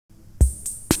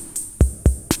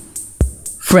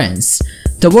France.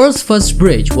 The world's first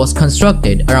bridge was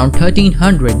constructed around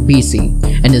 1300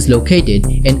 BC and is located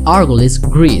in Argolis,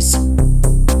 Greece.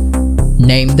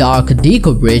 Named the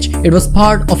Arkadiko Bridge, it was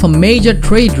part of a major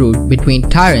trade route between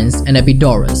Tiryns and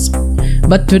Epidauros.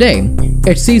 But today,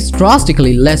 it sees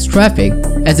drastically less traffic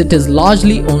as it is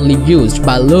largely only used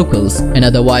by locals and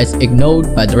otherwise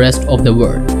ignored by the rest of the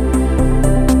world.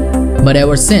 But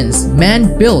ever since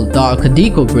man built the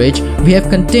Arkadiko Bridge, we have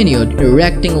continued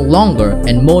erecting longer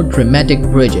and more dramatic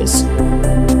bridges.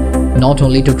 Not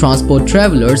only to transport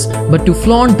travelers, but to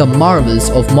flaunt the marvels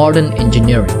of modern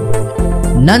engineering.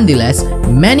 Nonetheless,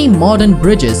 many modern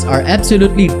bridges are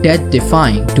absolutely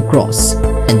death-defying to cross.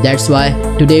 And that's why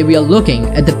today we are looking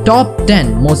at the top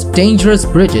 10 most dangerous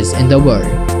bridges in the world.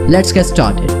 Let's get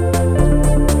started.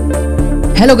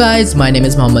 Hello guys, my name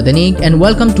is Mohammad Anik and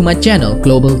welcome to my channel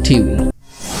Global TV.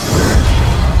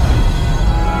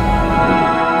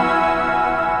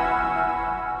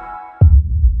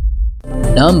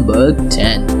 Number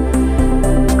 10.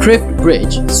 Trift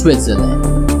Bridge, Switzerland.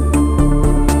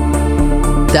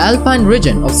 The Alpine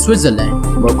region of Switzerland,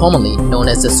 more commonly known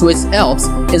as the Swiss Alps,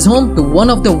 is home to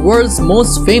one of the world's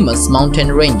most famous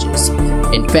mountain ranges.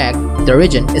 In fact, the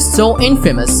region is so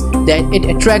infamous that it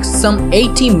attracts some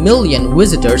 80 million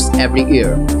visitors every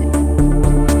year.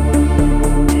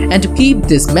 And to keep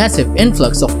this massive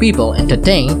influx of people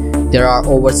entertained, there are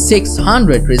over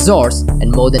 600 resorts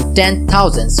and more than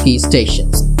 10,000 ski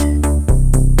stations.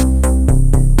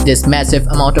 This massive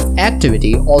amount of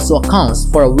activity also accounts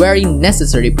for a very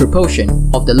necessary proportion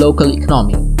of the local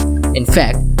economy. In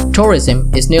fact, tourism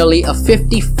is nearly a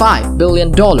 $55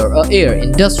 billion a year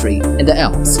industry in the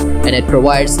Alps, and it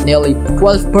provides nearly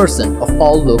 12% of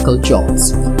all local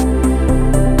jobs.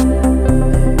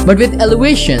 But with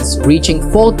elevations reaching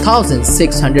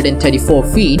 4,634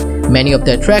 feet, many of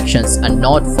the attractions are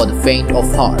not for the faint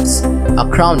of hearts. A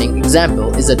crowning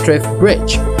example is the Trift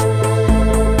Bridge.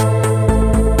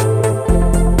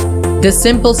 This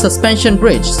simple suspension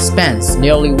bridge spans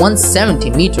nearly 170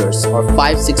 meters or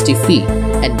 560 feet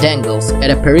and dangles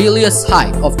at a perilous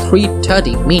height of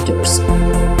 330 meters.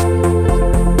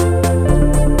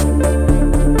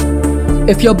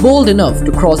 If you're bold enough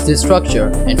to cross this structure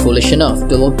and foolish enough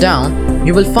to look down,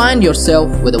 you will find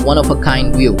yourself with a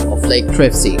one-of-a-kind view of Lake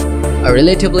Triftsy, a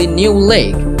relatively new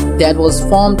lake that was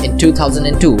formed in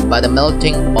 2002 by the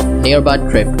melting of nearby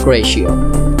Trift Glacier.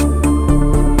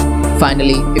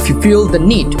 Finally, if you feel the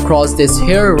need to cross this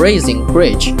hair-raising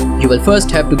bridge, you will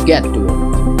first have to get to it.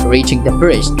 Reaching the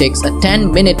bridge takes a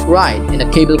 10-minute ride in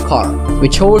a cable car,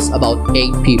 which holds about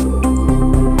 8 people.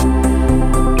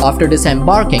 After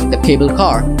disembarking the cable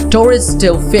car, tourists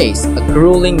still face a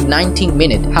grueling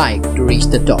 19-minute hike to reach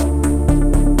the top.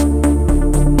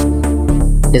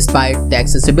 Despite the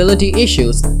accessibility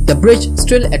issues, the bridge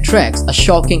still attracts a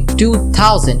shocking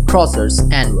 2,000 crossers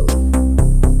annually.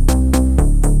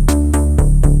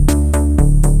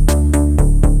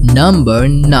 Number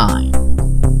 9.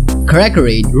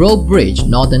 Carrick-A-Rede Rope Bridge,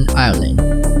 Northern Ireland.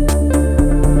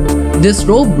 This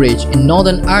rope bridge in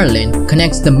Northern Ireland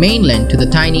connects the mainland to the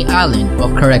tiny island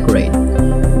of Carrick-A-Rede.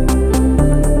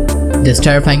 This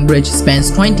terrifying bridge spans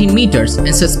 20 meters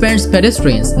and suspends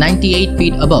pedestrians 98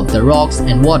 feet above the rocks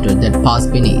and water that pass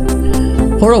beneath.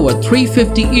 For over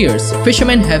 350 years,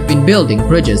 fishermen have been building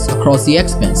bridges across the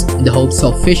expanse in the hopes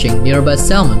of fishing nearby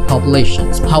salmon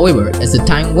populations. However, as the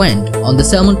time went on, the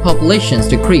salmon populations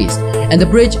decreased and the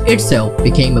bridge itself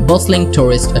became a bustling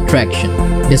tourist attraction.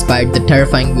 Despite the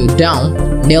terrifying view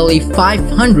down, nearly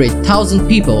 500,000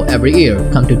 people every year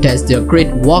come to test their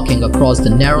grit walking across the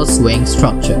narrow swaying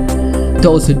structure.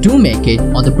 Those who do make it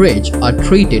on the bridge are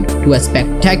treated to a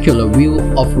spectacular view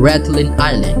of Rathlin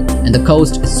Island and the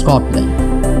coast of Scotland.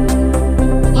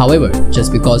 However,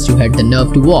 just because you had the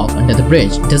nerve to walk under the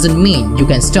bridge doesn't mean you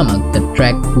can stomach the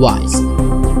trek twice.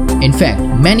 In fact,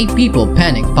 many people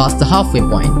panic past the halfway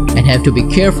point and have to be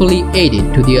carefully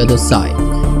aided to the other side.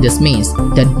 This means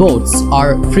that boats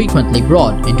are frequently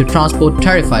brought in to transport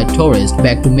terrified tourists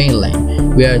back to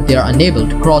mainland, where they are unable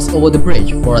to cross over the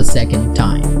bridge for a second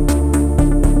time.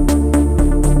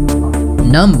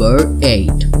 Number 8.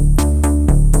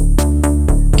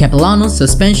 Capilano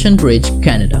Suspension Bridge,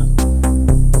 Canada.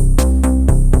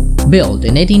 Built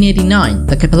in 1889,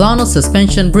 the Capilano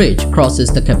Suspension Bridge crosses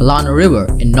the Capilano River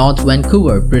in North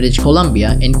Vancouver, British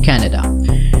Columbia in Canada.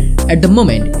 At the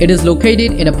moment, it is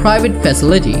located in a private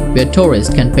facility where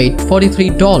tourists can pay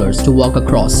 $43 to walk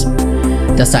across.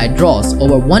 The site draws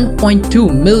over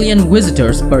 1.2 million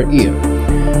visitors per year.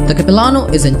 The Capilano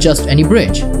isn't just any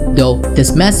bridge, though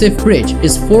this massive bridge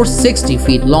is 460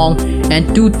 feet long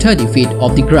and 230 feet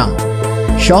off the ground.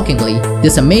 Shockingly,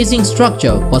 this amazing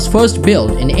structure was first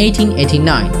built in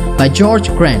 1889 by George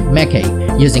Grant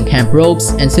Mackay using hemp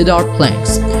ropes and cedar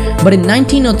planks. But in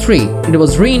 1903, it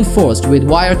was reinforced with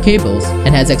wire cables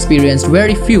and has experienced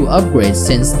very few upgrades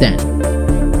since then.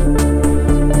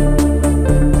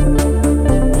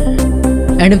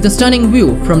 And if the stunning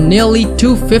view from nearly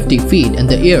 250 feet in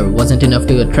the air wasn't enough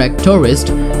to attract tourists,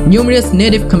 numerous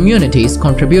native communities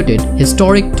contributed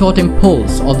historic totem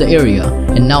poles of the area,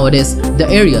 and nowadays the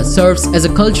area serves as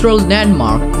a cultural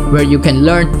landmark where you can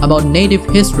learn about native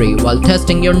history while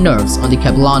testing your nerves on the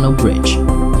Capilano Bridge.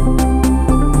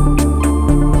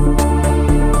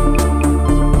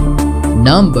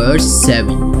 Number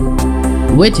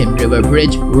 7. Witham River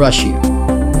Bridge, Russia.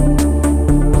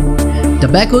 The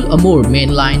Bakul-Amur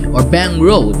Main Line or Bang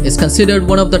Road is considered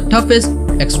one of the toughest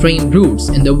extreme routes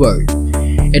in the world.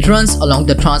 It runs along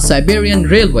the Trans-Siberian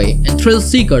Railway, and thrill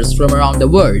seekers from around the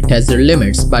world test their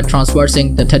limits by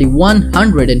traversing the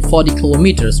 3,140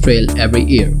 km trail every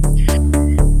year.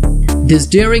 This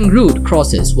daring route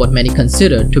crosses what many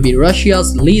consider to be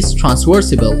Russia's least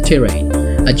transversible terrain,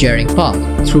 a jarring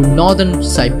path through northern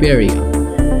Siberia.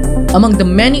 Among the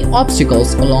many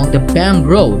obstacles along the Bang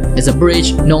Road is a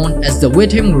bridge known as the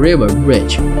Witham River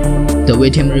Bridge. The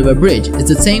Witham River Bridge is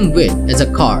the same width as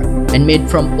a car and made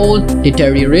from old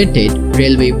deteriorated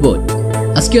railway wood.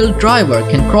 A skilled driver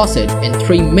can cross it in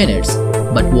 3 minutes,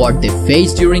 but what they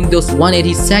face during those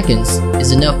 180 seconds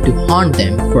is enough to haunt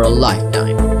them for a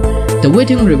lifetime. The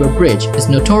Witham River Bridge is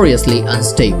notoriously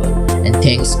unstable, and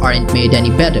things aren't made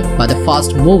any better by the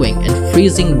fast-moving and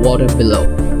freezing water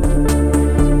below.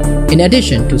 In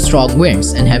addition to strong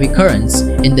winds and heavy currents,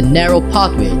 in the narrow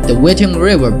pathway, the Witham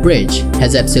River Bridge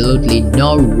has absolutely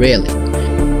no railing.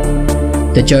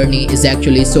 The journey is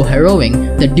actually so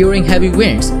harrowing that during heavy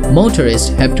winds, motorists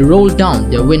have to roll down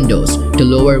their windows to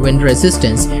lower wind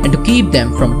resistance and to keep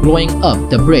them from blowing up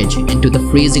the bridge into the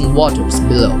freezing waters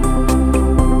below.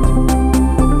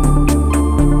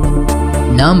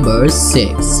 Number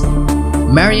 6.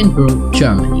 Marienburg,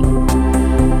 Germany.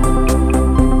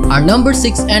 Our number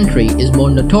 6 entry is more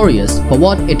notorious for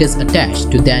what it is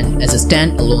attached to than as a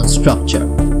stand-alone structure.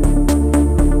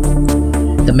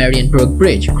 The Marienburg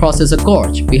Bridge crosses a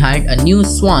gorge behind a new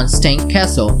swan-stained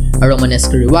castle, a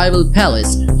Romanesque revival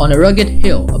palace on a rugged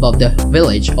hill above the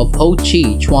village of Ho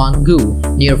Chi Chuan Gu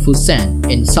near Fusan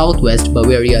in southwest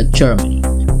Bavaria, Germany.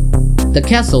 The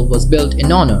castle was built in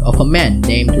honor of a man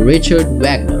named Richard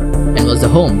Wagner and was the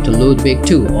home to Ludwig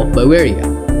II of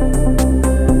Bavaria.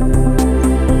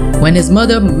 When his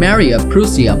mother Maria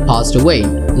Prussia passed away,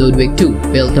 Ludwig II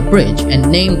built a bridge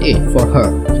and named it for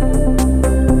her.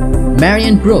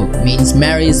 Marienburg means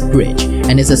Mary's Bridge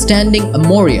and is a standing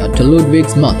memorial to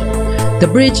Ludwig's mother. The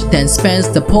bridge then spans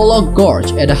the Polog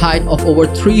Gorge at a height of over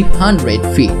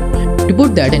 300 feet. To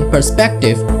put that in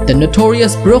perspective, the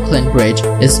notorious Brooklyn Bridge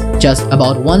is just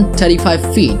about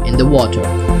 135 feet in the water.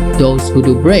 Those who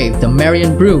do brave the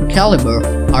Marienburg caliber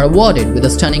are awarded with a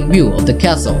stunning view of the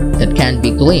castle that can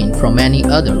be gleaned from any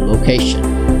other location.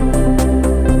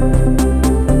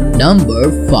 Number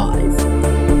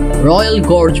 5. Royal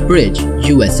Gorge Bridge,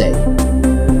 USA.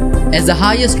 As the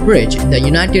highest bridge in the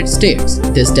United States,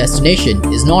 this destination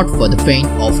is not for the faint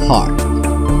of heart.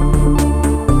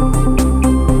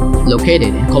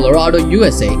 Located in Colorado,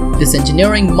 USA, this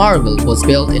engineering marvel was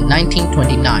built in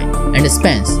 1929 and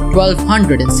spans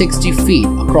 1,260 feet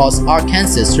across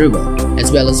Arkansas River,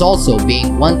 as well as also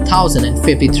being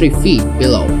 1,053 feet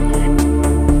below.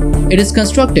 It is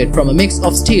constructed from a mix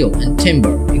of steel and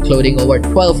timber, including over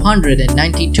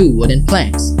 1,292 wooden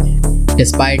planks.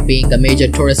 Despite being a major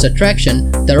tourist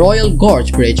attraction, the Royal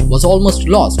Gorge Bridge was almost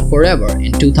lost forever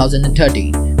in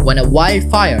 2013 when a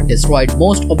wildfire destroyed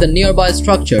most of the nearby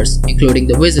structures, including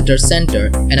the visitor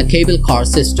center and a cable car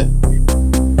system.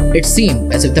 It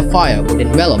seemed as if the fire would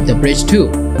envelop the bridge too.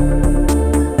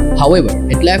 However,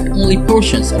 it left only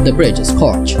portions of the bridge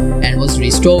scorched and was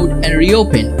restored and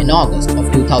reopened in August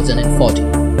of 2014.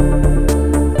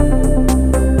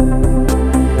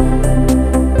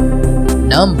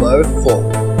 Number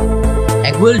 4.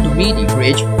 Argolis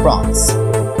Bridge, France.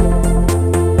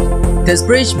 This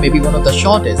bridge may be one of the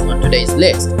shortest on today's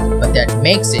list, but that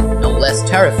makes it no less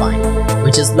terrifying,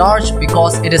 which is large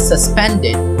because it is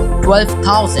suspended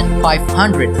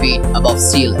 12,500 feet above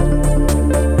sea level.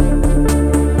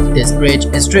 This bridge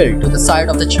is drilled to the side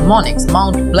of the Chamonix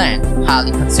Mount Blanc,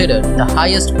 highly considered the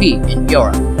highest peak in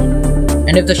Europe.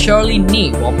 And if the surely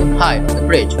knee-walking height of the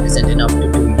bridge isn't enough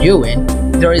to do you in,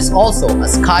 there is also a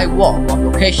skywalk on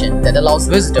location that allows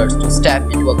visitors to step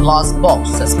into a glass box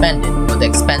suspended over the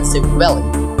expansive valley.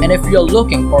 And if you're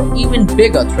looking for even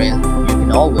bigger thrill, you can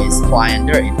and always fly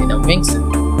under it in a wingsuit.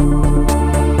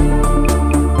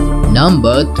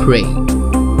 Number 3.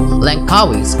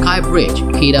 Langkawi Sky Bridge,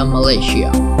 Kedah, Malaysia.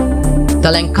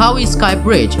 The Langkawi Sky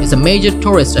Bridge is a major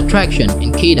tourist attraction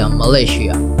in Kedah,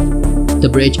 Malaysia. The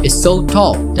bridge is so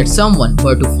tall that someone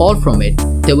were to fall from it,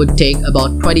 they would take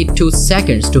about 22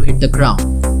 seconds to hit the ground,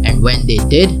 and when they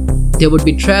did, they would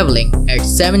be traveling at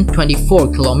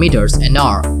 724 kilometers an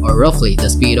hour, or roughly the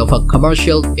speed of a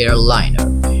commercial airliner.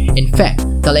 In fact,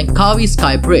 the Langkawi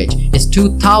Sky Bridge is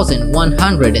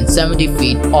 2,170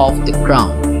 feet off the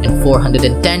ground and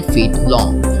 410 feet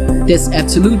long. This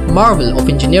absolute marvel of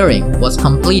engineering was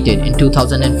completed in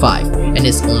 2005 and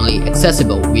is only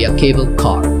accessible via cable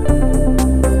car.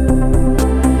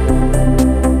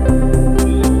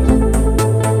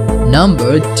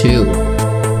 Number 2.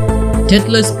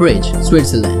 Tiryns Bridge,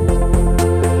 Switzerland.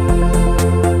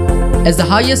 As the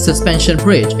highest suspension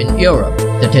bridge in Europe,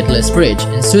 the Tiryns Bridge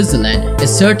in Switzerland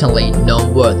is certainly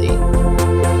noteworthy.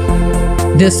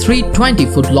 This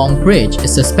 320-foot-long bridge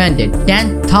is suspended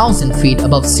 10,000 feet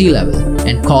above sea level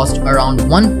and cost around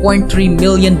 $1.3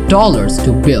 million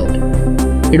to build.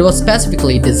 It was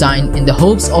specifically designed in the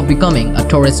hopes of becoming a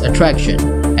tourist attraction,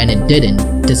 and it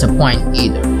didn't disappoint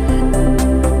either.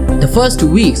 The first 2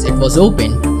 weeks it was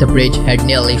open, the bridge had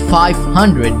nearly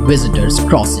 500 visitors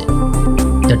cross it.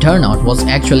 The turnout was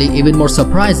actually even more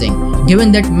surprising,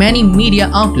 given that many media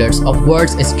outlets of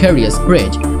world's scariest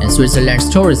bridge, and Switzerland's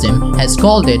tourism has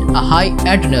called it a high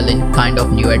adrenaline kind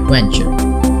of new adventure.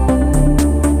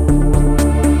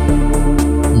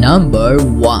 Number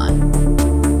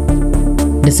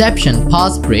 1. Deception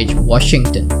Pass Bridge,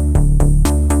 Washington.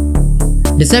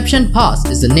 Deception Pass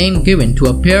is the name given to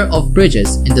a pair of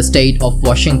bridges in the state of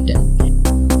Washington.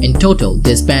 In total,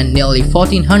 they span nearly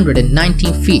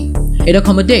 1,419 feet. It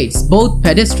accommodates both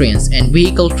pedestrians and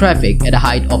vehicle traffic at a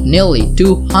height of nearly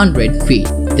 200 feet.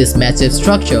 This massive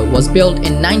structure was built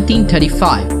in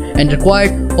 1935 and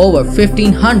required over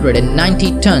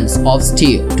 1,590 tons of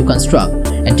steel to construct,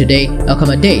 and today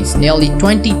accommodates nearly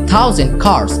 20,000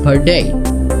 cars per day.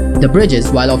 The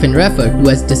bridges, while often referred to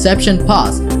as Deception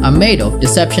Pass, are made of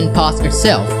Deception Pass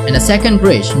itself and a second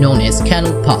bridge known as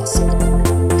Canoe Pass.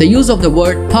 The use of the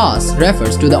word pass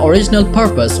refers to the original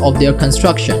purpose of their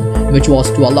construction, which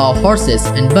was to allow horses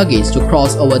and buggies to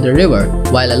cross over the river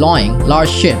while allowing large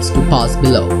ships to pass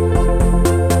below.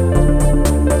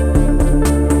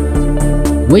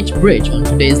 Which bridge on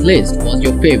today's list was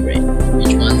your favorite?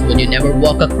 Which ones would you never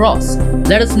walk across?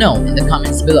 Let us know in the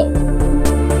comments below.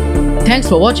 Thanks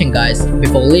for watching, guys.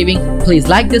 Before leaving, please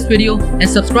like this video and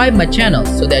subscribe my channel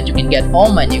so that you can get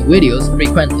all my new videos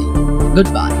frequently.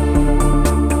 Goodbye.